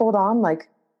we just hold on like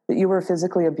that you were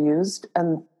physically abused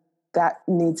and that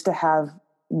needs to have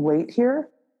weight here?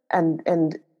 And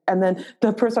then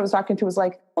the person I was talking to was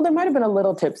like, well, there might have been a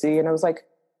little tipsy. And I was like,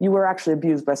 you were actually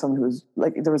abused by someone who was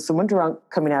like, there was someone drunk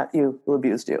coming at you who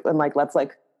abused you. And like, let's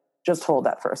like, just hold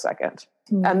that for a second.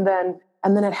 And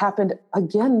then it happened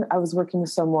again. I was working with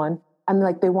someone and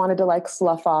like, they wanted to like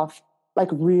slough off like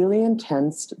really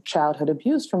intense childhood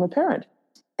abuse from a parent.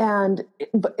 And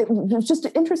but it was just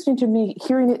interesting to me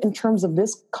hearing it in terms of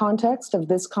this context of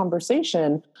this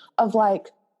conversation of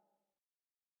like,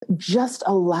 just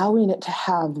allowing it to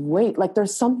have weight. Like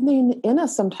there's something in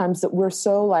us sometimes that we're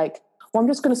so like, well, I'm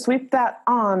just going to sweep that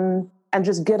on and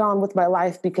just get on with my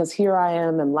life because here I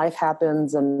am and life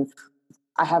happens and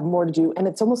I have more to do. And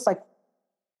it's almost like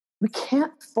we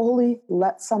can't fully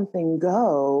let something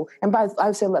go. And by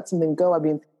I say let something go, I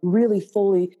mean really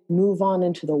fully move on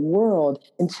into the world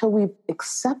until we've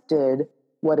accepted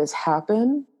what has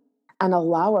happened and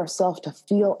allow ourselves to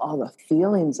feel all the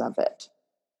feelings of it.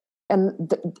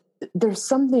 And there's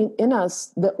something in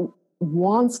us that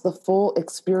wants the full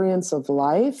experience of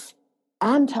life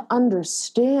and to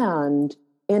understand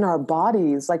in our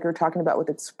bodies, like you're talking about with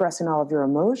expressing all of your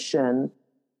emotion,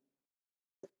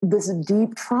 this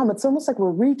deep trauma. It's almost like we're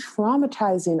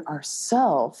re-traumatizing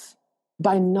ourselves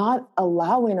by not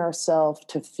allowing ourselves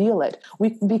to feel it.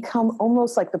 We become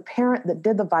almost like the parent that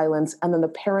did the violence and then the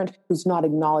parent who's not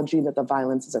acknowledging that the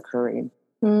violence is occurring.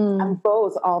 And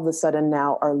both all of a sudden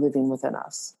now are living within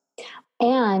us.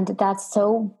 And that's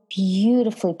so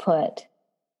beautifully put.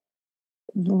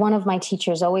 One of my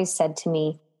teachers always said to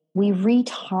me, we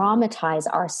re-traumatize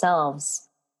ourselves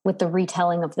with the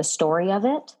retelling of the story of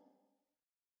it.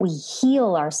 We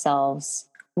heal ourselves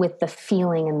with the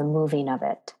feeling and the moving of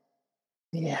it.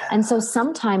 Yeah. And so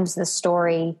sometimes the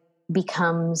story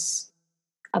becomes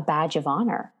a badge of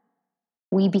honor.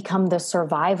 We become the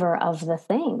survivor of the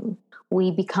thing. We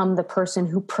become the person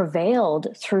who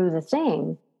prevailed through the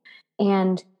thing.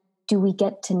 And do we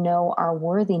get to know our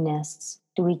worthiness?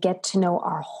 Do we get to know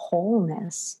our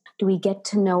wholeness? Do we get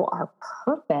to know our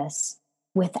purpose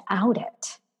without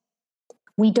it?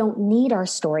 We don't need our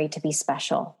story to be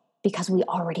special because we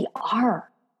already are.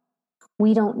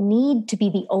 We don't need to be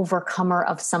the overcomer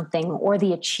of something or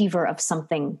the achiever of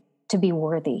something to be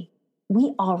worthy.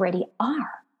 We already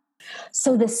are.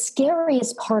 So the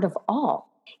scariest part of all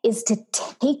is to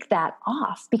take that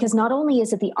off, because not only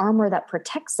is it the armor that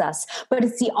protects us, but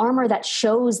it's the armor that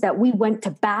shows that we went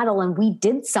to battle and we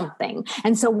did something.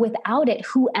 And so without it,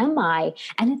 who am I?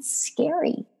 And it's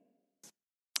scary.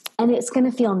 And it's going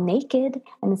to feel naked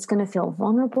and it's going to feel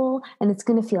vulnerable and it's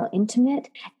going to feel intimate.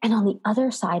 And on the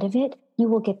other side of it, you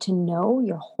will get to know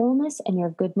your wholeness and your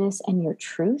goodness and your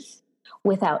truth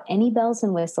without any bells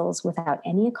and whistles, without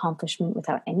any accomplishment,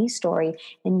 without any story.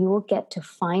 And you will get to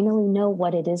finally know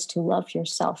what it is to love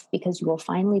yourself, because you will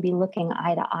finally be looking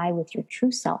eye to eye with your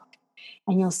true self.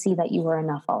 And you'll see that you were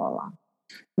enough all along.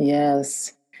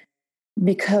 Yes.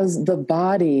 Because the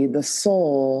body, the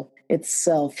soul, it's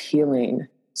self-healing.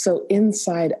 So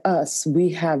inside us, we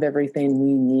have everything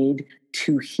we need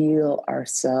to heal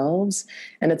ourselves.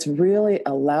 And it's really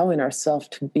allowing ourselves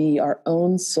to be our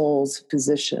own soul's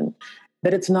physician,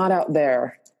 that it's not out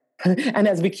there. And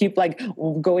as we keep like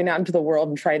going out into the world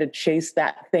and try to chase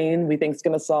that thing we think is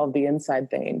going to solve the inside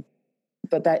thing.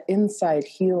 But that inside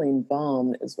healing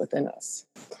balm is within us.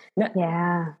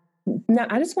 Now,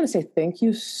 I just want to say thank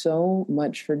you so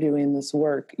much for doing this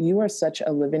work. You are such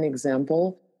a living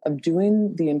example of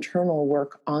doing the internal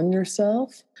work on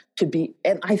yourself to be,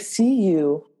 and I see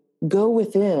you go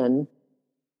within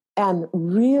and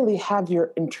really have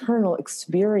your internal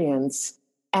experience.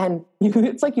 And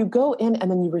it's like you go in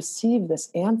and then you receive this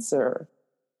answer.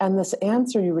 And this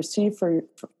answer you receive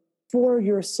for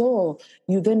your soul,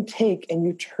 you then take and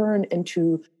you turn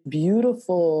into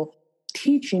beautiful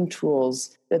teaching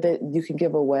tools that you can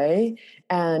give away.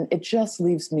 And it just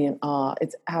leaves me in awe.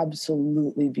 It's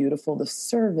absolutely beautiful. The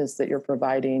service that you're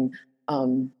providing,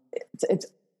 it's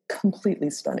completely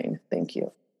stunning. Thank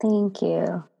you. Thank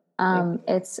you.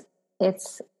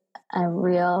 It's a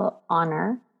real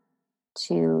honor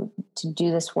to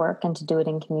do this work and to do it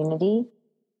in community.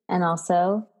 And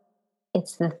also,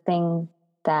 it's the thing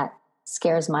that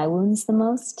scares my wounds the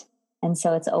most. And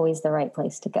so it's always the right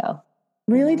place to go.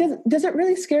 Really? Does it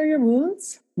really scare your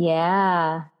wounds?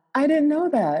 Yeah. I didn't know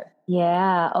that.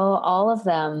 Yeah. Oh, all of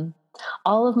them.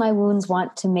 All of my wounds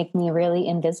want to make me really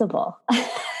invisible.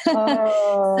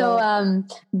 Oh. So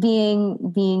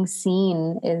being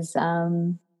seen is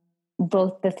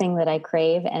both the thing that I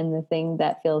crave and the thing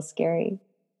that feels scary.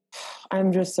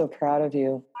 I'm just so proud of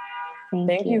you.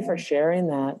 Thank you for sharing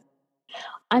that.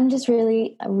 I'm just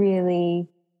really, really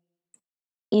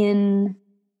in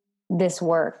this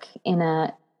work in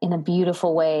a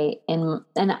beautiful way. And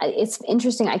it's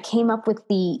interesting. I came up with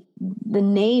the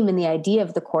name and the idea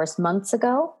of the course months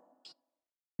ago,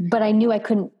 but I knew I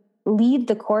couldn't lead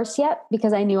the course yet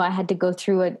because I knew I had to go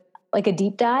through a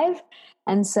deep dive.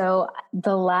 And so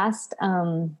the last,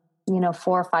 4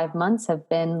 or 5 months have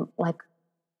been like,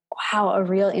 wow, a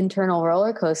real internal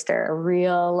roller coaster, a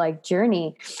real like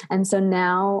journey. And so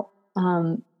now,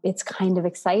 it's kind of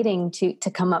exciting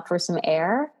to come up for some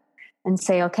air and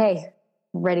say, okay,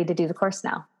 ready to do the course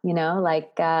now.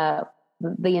 The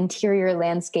interior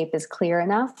landscape is clear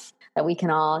enough that we can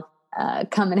all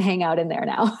come and hang out in there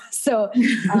now. So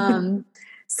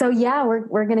yeah,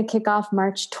 we're going to kick off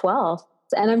March 12th.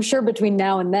 And I'm sure between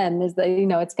now and then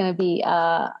it's going to be,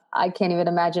 I can't even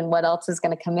imagine what else is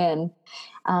going to come in.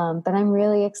 But I'm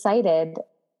really excited.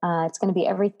 It's going to be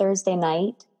every Thursday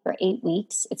night for 8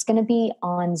 weeks. It's going to be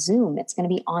on Zoom. It's going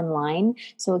to be online.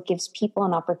 So it gives people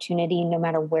an opportunity, no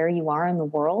matter where you are in the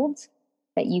world,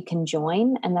 that you can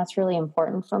join. And that's really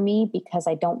important for me because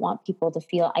I don't want people to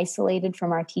feel isolated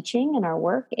from our teaching and our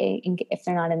work if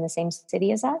they're not in the same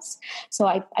city as us. So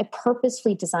I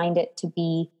purposefully designed it to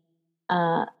be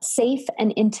safe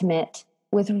and intimate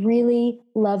with really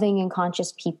loving and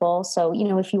conscious people. So,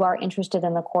 if you are interested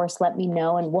in the course, let me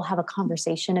know and we'll have a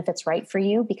conversation if it's right for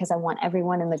you, because I want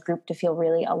everyone in the group to feel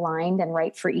really aligned and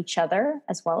right for each other,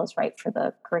 as well as right for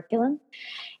the curriculum.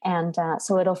 And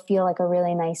so it'll feel like a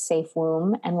really nice, safe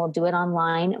womb. And we'll do it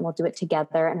online and we'll do it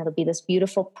together. And it'll be this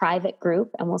beautiful private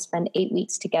group. And we'll spend 8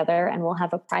 weeks together. And we'll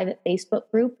have a private Facebook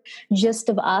group just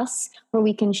of us where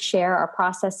we can share our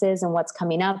processes and what's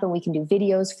coming up. And we can do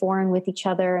videos for and with each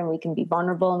other. And we can be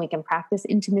vulnerable and we can practice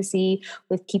intimacy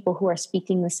with people who are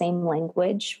speaking the same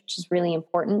language, which is really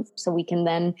important. So we can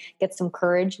then get some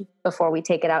courage before we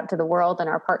take it out to the world and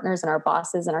our partners and our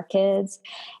bosses and our kids.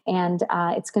 And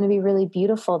it's going to be really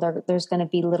beautiful. There's going to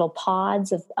be little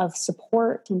pods of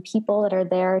support and people that are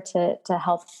there to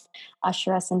help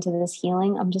usher us into this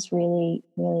healing. I'm just really,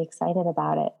 really excited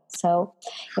about it. So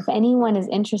if anyone is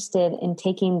interested in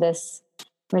taking this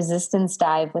resistance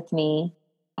dive with me,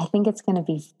 I think it's going to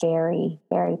be very,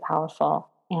 very powerful.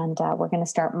 And we're going to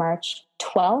start March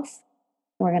 12th.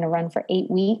 We're going to run for 8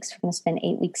 weeks. We're going to spend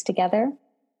 8 weeks together.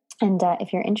 And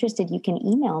if you're interested, you can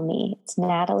email me. It's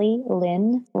Natalie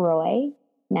Lynn Roy,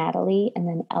 Natalie, and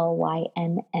then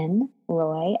LYNN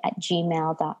Roy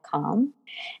 @gmail.com.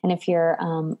 And if you're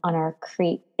on our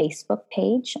Create Facebook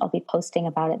page, I'll be posting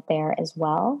about it there as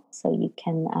well. So you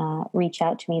can reach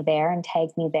out to me there and tag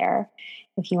me there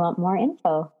if you want more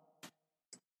info.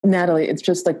 Natalie, it's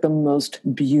just like the most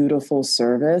beautiful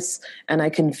service. And I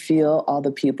can feel all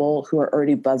the people who are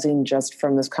already buzzing just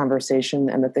from this conversation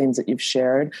and the things that you've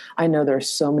shared. I know there are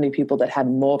so many people that had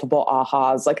multiple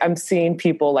ahas. Like I'm seeing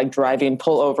people like driving,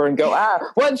 pull over and go,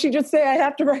 what did she just say? I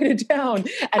have to write it down.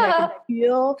 And I can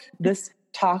feel this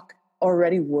talk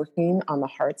already working on the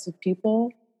hearts of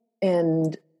people.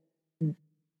 And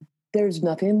there's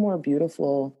nothing more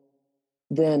beautiful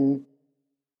than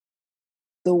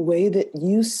the way that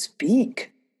you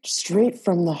speak straight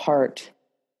from the heart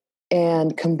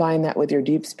and combine that with your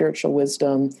deep spiritual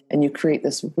wisdom, and you create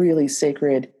this really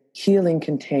sacred healing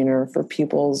container for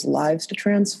people's lives to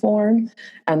transform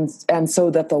and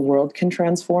so that the world can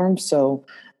transform. So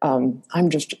I'm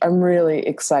really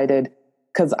excited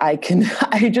because I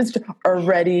just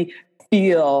already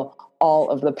feel all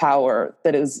of the power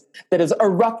that is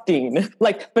erupting,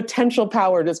 like potential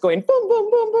power just going boom,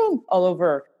 boom, boom, boom all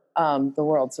over the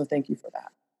world. So thank you for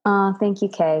that. Thank you,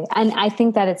 Kay. And I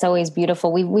think that it's always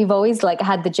beautiful. We've always like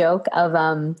had the joke of,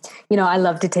 I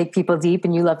love to take people deep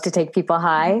and you love to take people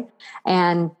high.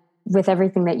 And with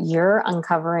everything that you're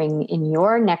uncovering in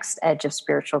your next edge of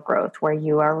spiritual growth, where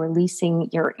you are releasing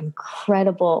your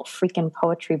incredible freaking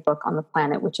poetry book on the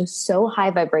planet, which is so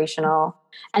high vibrational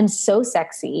and so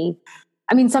sexy.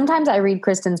 I mean, sometimes I read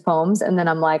Kristen's poems and then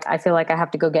I'm like, I feel like I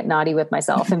have to go get naughty with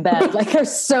myself in bed. Like, they're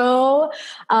so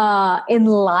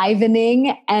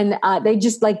enlivening, and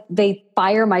they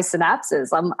fire my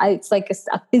synapses. It's like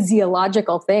a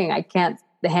physiological thing. I can't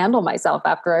handle myself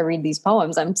after I read these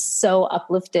poems. I'm so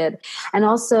uplifted. And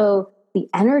also the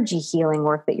energy healing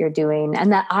work that you're doing,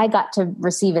 and that I got to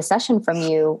receive a session from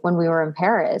you when we were in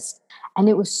Paris. And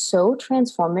it was so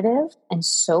transformative and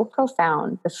so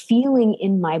profound. The feeling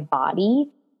in my body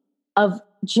of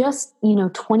just,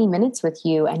 20 minutes with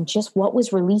you, and just what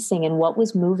was releasing and what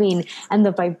was moving, and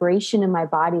the vibration in my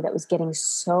body that was getting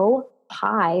so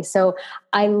high. So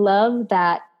I love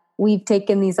that we've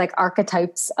taken these like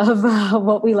archetypes of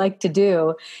what we like to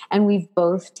do, and we've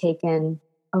both taken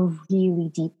a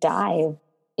really deep dive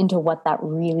into what that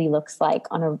really looks like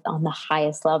on the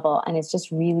highest level. And it's just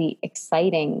really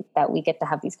exciting that we get to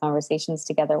have these conversations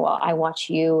together while I watch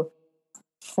you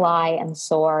fly and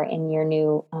soar in your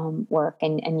new work,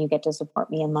 and you get to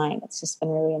support me in mine. It's just been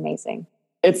really amazing.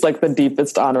 It's like the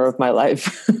deepest honor of my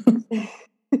life.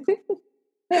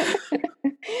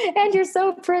 And you're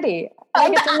so pretty. I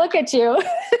get to look at you. I feel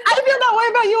that way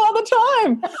about you all the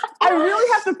time. I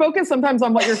really have to focus sometimes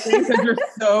on what you're saying because you're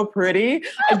so pretty.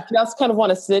 I just kind of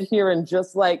want to sit here and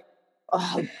just like,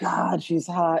 oh God, she's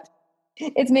hot.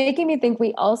 It's making me think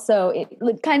we also,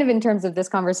 kind of in terms of this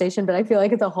conversation, but I feel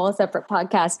like it's a whole separate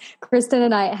podcast. Kristen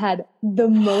and I had the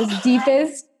most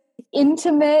deepest,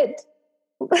 intimate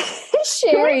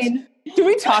sharing. Do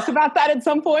we talk about that at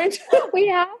some point? We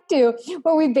have to.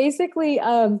 Where we basically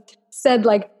said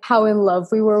like how in love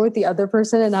we were with the other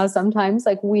person, and how sometimes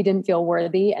like we didn't feel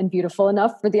worthy and beautiful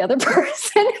enough for the other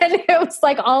person. And it was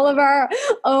like all of our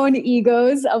own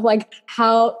egos of like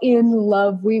how in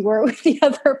love we were with the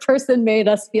other person made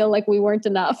us feel like we weren't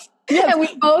enough. Yes. And we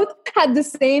both had the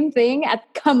same thing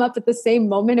come up at the same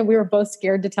moment, and we were both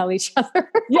scared to tell each other.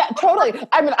 Yeah, totally.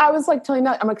 I mean, I was like telling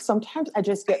that, I'm like, sometimes I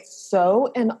just get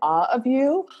so in awe of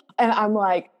you, and I'm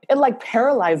like, it like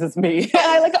paralyzes me. And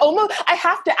I like almost, I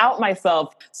have to out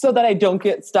myself so that I don't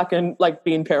get stuck in like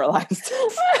being paralyzed.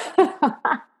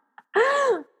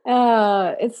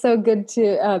 It's so good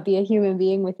to be a human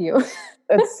being with you.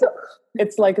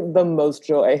 It's like the most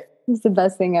joy. It's the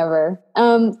best thing ever.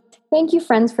 Thank you,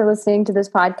 friends, for listening to this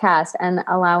podcast and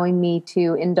allowing me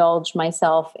to indulge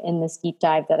myself in this deep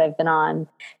dive that I've been on.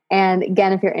 And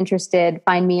again, if you're interested,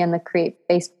 find me on the Create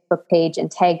Facebook page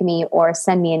and tag me, or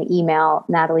send me an email,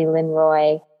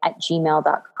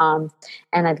 natalielynroy@gmail.com.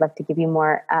 And I'd love to give you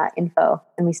more info.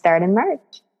 And we start in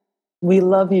March. We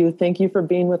love you. Thank you for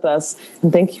being with us.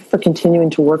 And thank you for continuing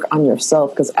to work on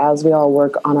yourself, because as we all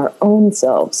work on our own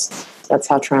selves, that's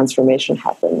how transformation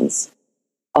happens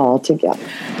all together.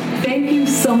 Thank you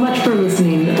so much for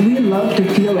listening. We love to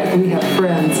feel like we have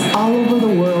friends all over the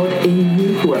world in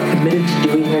you who are committed to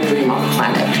doing their dream on the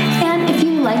planet. And if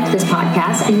you liked this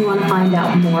podcast and you want to find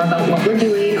out more about what we're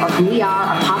doing, or who we are,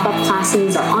 our pop-up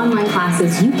classes, our online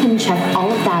classes, you can check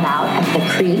all of that out at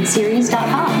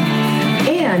thecreateseries.com.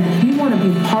 And if you want to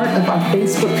be part of our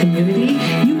Facebook community,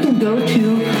 you can go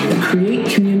to the Create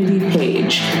Community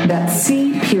page. That's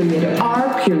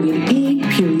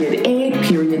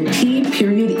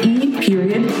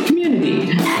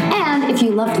C.R.E.A.T.community. And if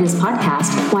you loved this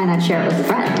podcast, why not share it with a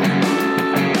friend?